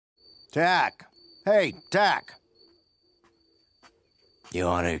Tak. Hey, Tak. You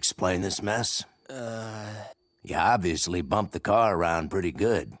want to explain this mess? You obviously bumped the car around pretty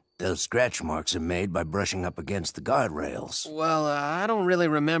good. Those scratch marks are made by brushing up against the guardrails. Well, I don't really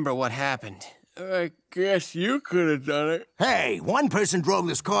remember what happened. I guess you could have done it. Hey, one person drove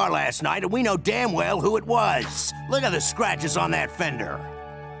this car last night, and we know damn well who it was. Look at the scratches on that fender.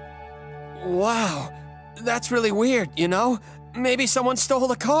 Wow, that's really weird, you know? Maybe someone stole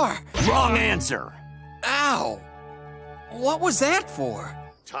the car. Wrong answer. Ow! What was that for?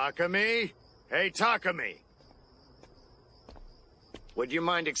 Takumi? Hey, Takumi. Would you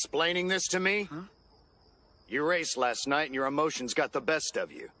mind explaining this to me? Huh? You raced last night and your emotions got the best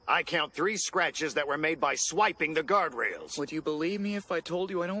of you. I count 3 scratches that were made by swiping the guardrails. Would you believe me if I told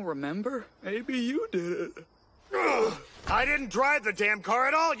you I don't remember? Maybe you did it. Ugh. I didn't drive the damn car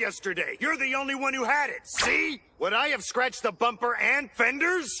at all yesterday. You're the only one who had it. See? Would I have scratched the bumper and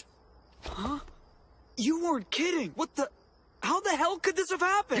fenders? Huh? You weren't kidding. What the... How the hell could this have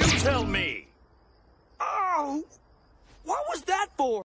happened? You tell me. Oh! What was that for?